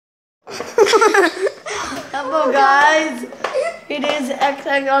Hello guys, it is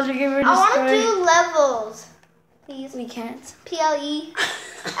XX Ultra Gamer I want to Destroy. do levels. Please. We can't. PLE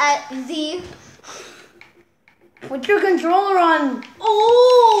at Z. Put your controller on.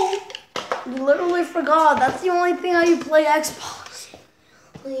 Oh! You literally forgot. That's the only thing how you play Xbox.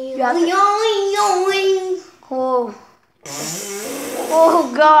 Oh.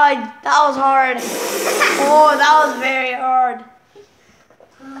 Oh God, that was hard. Oh, that was very hard.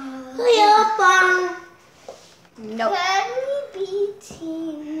 No. Can we be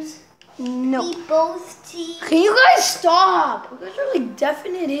teams? No. Be both teams. Can you guys stop? You guys are like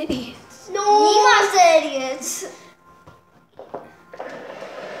definite idiots. No. Nima's idiots.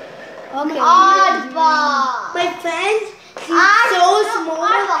 Okay. Oddball. My friend, she's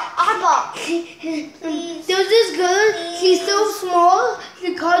Oddball. there's this girl, she's so small,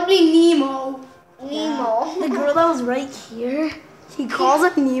 she called me Nemo. Nemo. The girl that was right here, she calls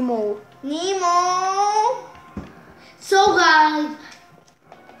it Nemo. Nemo. So guys,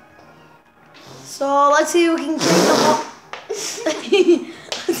 So let's see who can kick the most.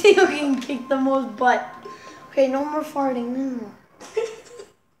 Let's see who can kick the most butt. Okay, no more farting. No more.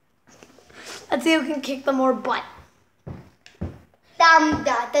 Let's see who can kick the more butt. Dum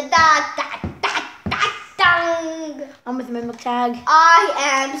da da da da da da dum. I'm with Mimic Tag. I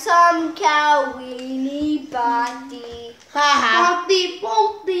am some cow weenie body. Haha. Potty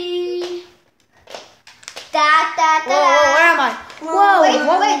potty. Da da da. Whoa, where am I? Whoa, Wait,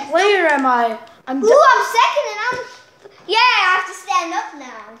 what wait. player am I? I'm Ooh, I'm second and I'm. Yeah, I have to stand up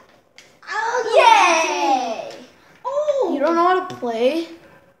now. Yay! You don't know how to play?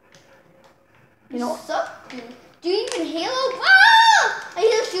 You know, Something. Do you even Halo? Ah! I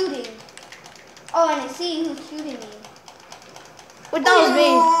hear shooting. Oh, and I see who's shooting me. what that was me.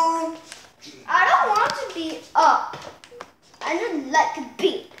 I don't want to be up. I just like to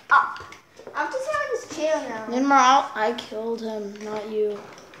be up. I'm just on this chair now. Ninmar out. I killed him, not you.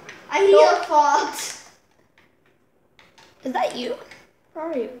 I hear Fox. Is that you? Where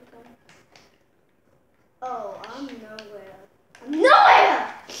are you? Oh, I'm nowhere. I'm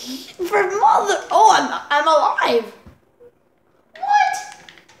nowhere! For mother. Oh, I'm alive. What?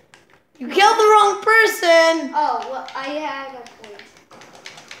 You killed the wrong person. Oh, well, I had a point.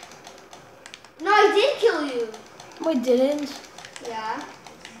 No, I did kill you. We didn't. Yeah.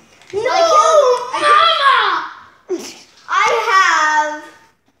 No, I have.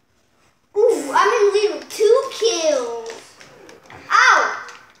 Ooh, I'm in lead with 2 kills. Ow!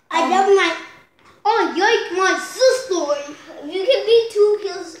 I love my. Oh, yike, my sister. If you can beat 2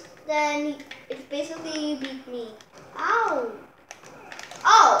 kills, then it's basically you beat me. Ow!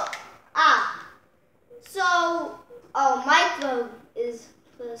 Oh! Ah! So, Micro is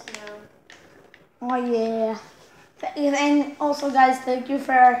first now. Oh yeah. And also, guys, thank you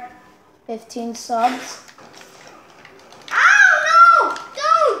for 15 subs. Ow! No!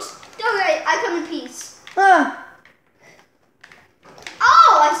 Don't! Worry, I come in peace. Ah.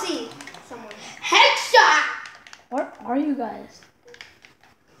 Oh, I see someone. Headshot. Where are you guys?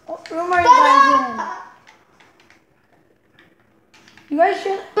 What room are you guys in? You guys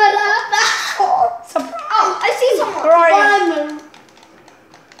should. Oh, surprise! Oh, I see someone. Where are you?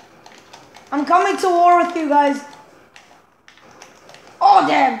 I'm coming to war with you guys. Oh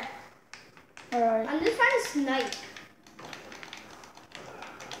damn! Where are you? I'm just trying to snipe.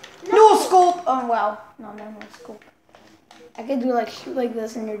 No scope. Oh wow. No scope. I could do like shoot like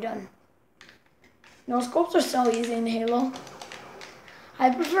this and you're done. No scopes are so easy in Halo. I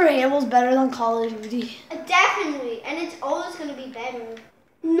prefer Halo's better than Call of Duty. Definitely, and it's always gonna be better.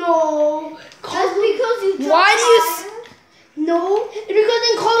 No. Just because you. Why do you No, because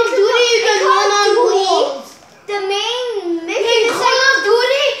in Call of Duty you can run on walls. The main mission In is Call of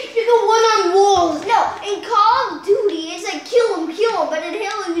Duty you can run on walls. no. In Call of Duty, it's like kill him, but in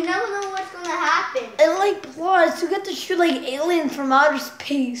Halo, you never know what's gonna happen. And like plus you get to shoot like aliens from outer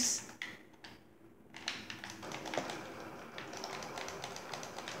space.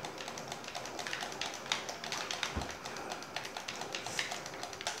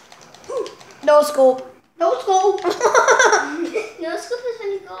 No scope. No scope. No scope is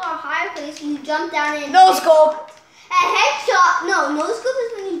when you go to a higher place and you jump down and. No scope. A headshot. No scope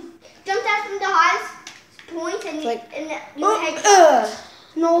is when you jump down from the highest point and Like, you headshot.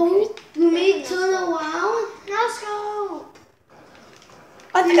 No, you may turn around. No scope.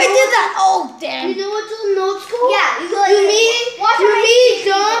 I think I did that. Oh damn. You know what's a no scope? Yeah, you go like You this. mean Watch you my mean speed.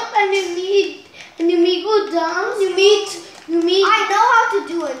 jump and you mean go down. You mean I know how to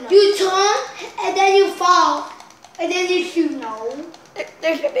do it now. you turn and then you fall and then you shoot. No.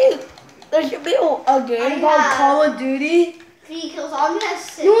 There should be a game I called have- Call of Duty. 3 kills. I'm gonna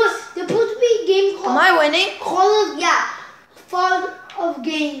 6. No, there's supposed to be Am I winning? Call of Yeah. Fun of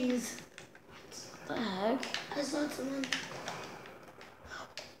Games. What the heck? I saw someone.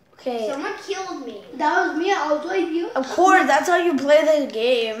 Okay. Someone killed me. That was me. I was right here. Of course, that's how you play the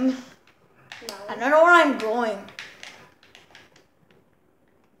game. I No. don't know where I'm going.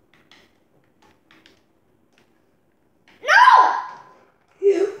 No!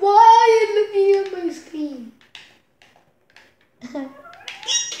 Why are you looking at my screen?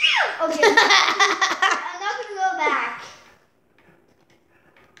 Okay. I'm not gonna go back.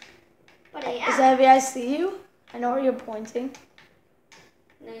 But I am. Zabby, I see you. I know where you're pointing.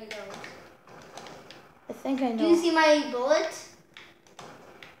 No, you don't. I think I Do you know. see my bullet?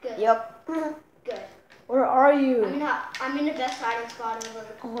 Good. Yep. Good. Where are you? I'm in the best hiding spot ever.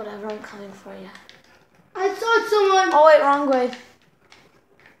 Oh, whatever, I'm coming for you. I saw someone. Oh, wait, wrong way.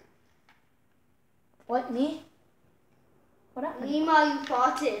 What, me? What happened? Nima, you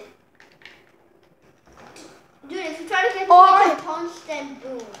fought it. Dude, if you try to get me Oh, with a punch, then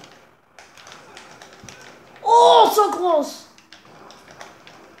boom. Oh, so close.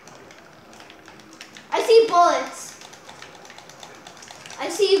 I see bullets. I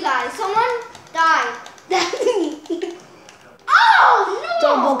see you guys. Someone died. That's me. Oh, no!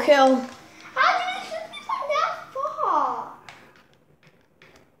 Double kill. How did it shoot me from that far?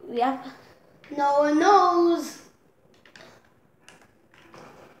 Yep. No one knows.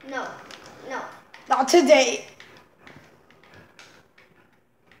 No. No. Not today.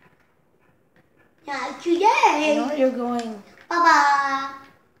 Not I know today. where you're going. Papa.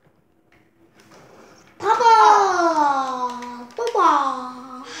 Papa.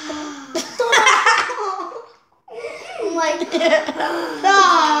 Papa. I'm like, Papa.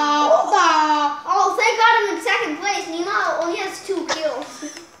 oh, thank God I'm in second place. Nima only has 2 kills.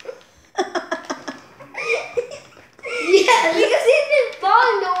 Yes. Because he's been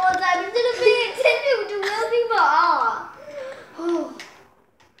falling the whole time. Instead of paying attention to real people. Ah. Oh.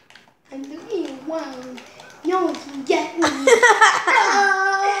 I'm looking around. No one can get me.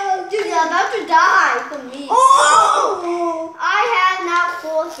 Dude, you're about to die from me. Oh. I have now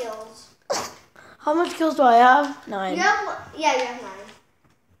 4 kills. How much kills do I have? 9. You have, yeah, you have 9.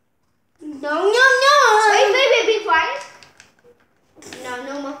 No, no, no. Wait, be quiet.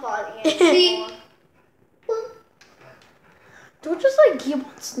 No more falling anymore. Don't just like keep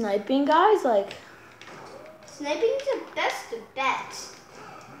on sniping, guys. Like, Sniping is the best bet.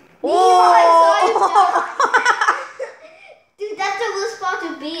 oh! Dude, that's the worst spot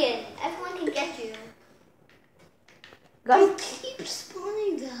to be in. Everyone can get you. I Guys, keep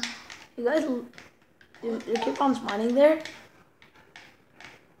spawning there. you guys, you keep on spawning there.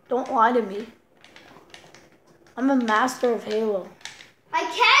 Don't lie to me. I'm a master of Halo. I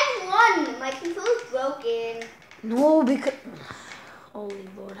can't run. My controller's broken. No, because holy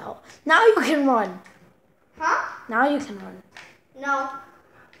Lord, help! Now you can run. Huh? Now you can run. No.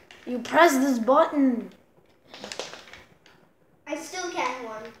 You press this button. I still can't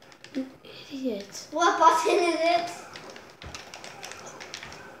run. You idiot. What button is it?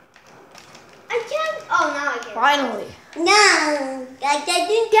 I can't. Oh, now I can. Finally. No. That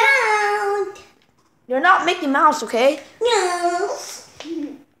doesn't count. You're not Mickey Mouse, okay? No.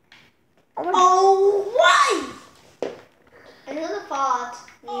 Oh my Oh, why? Another fault.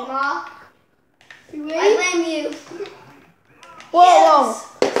 Nima. You I ready? blame you. Whoa,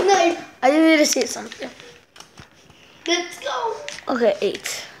 whoa. Snipe. I need to see something. Let's go. Okay,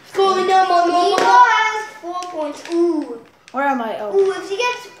 8. Going down my Nima mama. has 4 points. Ooh. Where am I? Oh. Ooh, if she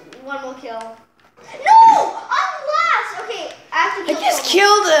gets 1 more kill. No! I'm last! Okay, I have to I kill just someone.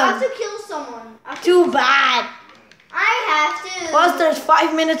 killed I have him. to kill someone. I have to Too bad. I have to. Plus, there's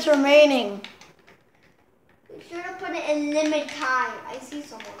 5 minutes remaining. We should have put it in limit time. I see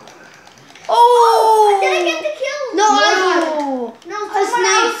someone. Oh! Did I get the kill? No, I got it. No. No, A someone snake.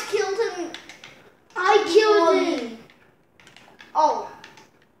 else killed him. I killed before him. me. Oh.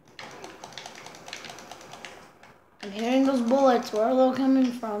 I'm hearing those bullets. Where are they coming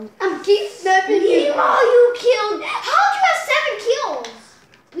from? I'm keep sniping you. Nemo, you killed. How do you have 7 kills?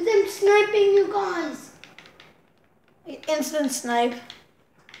 Because I'm sniping you guys. Instant snipe.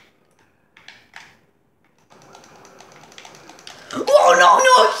 Oh, no,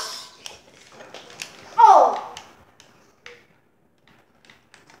 no! Oh.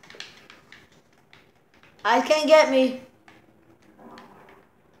 I can't get me.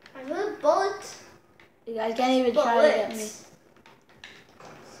 I heard a bullet. You guys can't even try to get me. Bullets.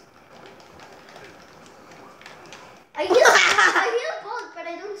 I hear a bullet, but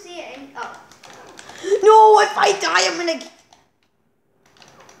I don't see it. Oh. No, if I die, I'm gonna...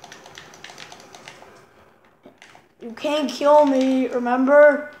 You can't kill me,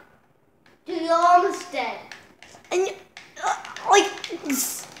 remember? Dude, you're almost dead. And you,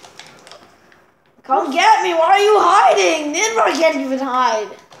 come get me. Why are you hiding? Ninra can't even hide.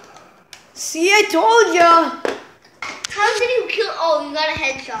 See, I told you. How did you kill? Oh, you got a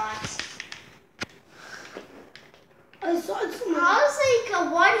headshot. I saw someone. How's like a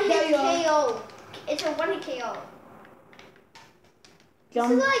one-hit Yeah. KO? It's a one-hit KO. This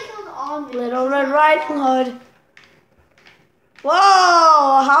Jump. is like killed all me. Little Red Riding Hood.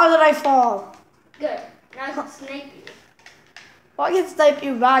 Whoa! How did I fall? Good. Now I can snipe you. Well, I can snipe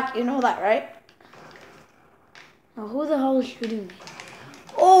you back. You know that, right? Now, who the hell is shooting me?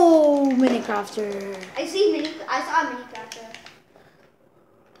 Oh, Minecrafter. I saw a mini crafter.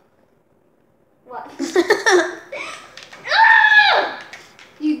 What?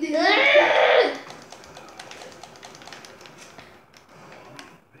 You did.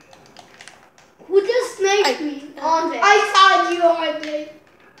 Who just sniped me? Andre. I saw you, Andre.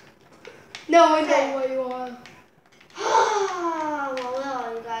 No, I know Okay. where you are. Well, where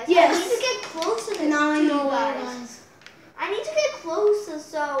are you guys? Yes. I need to get closer to Now I you know where guys. you are. I need to get closer,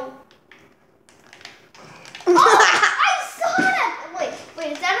 so. Oh, I saw that.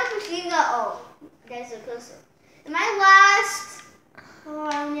 Wait, is that a machine gun? Oh, that's a closer. In my last. Oh,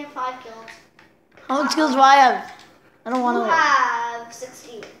 I only have 5 kills. How much kills do I have? I don't want You to. have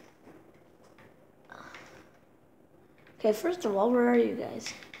 16. Okay, first of all, where are you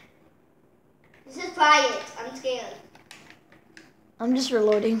guys? This is quiet. I'm scared. I'm just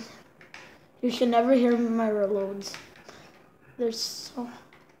reloading. You should never hear my reloads. They're so.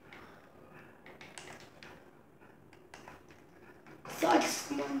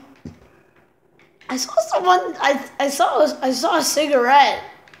 Sucks. I saw someone. I saw a cigarette.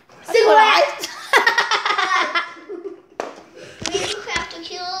 Cigarette. Minecraft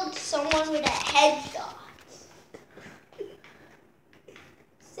killed someone with a headshot.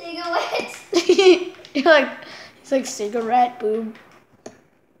 Cigarettes. You're like, it's like cigarette boom.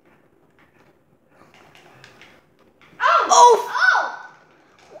 Oh!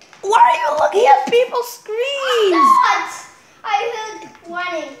 Why are you looking at people's screens? I heard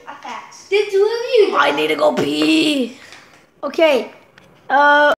warning effects. The two of you. I need to go pee. Okay.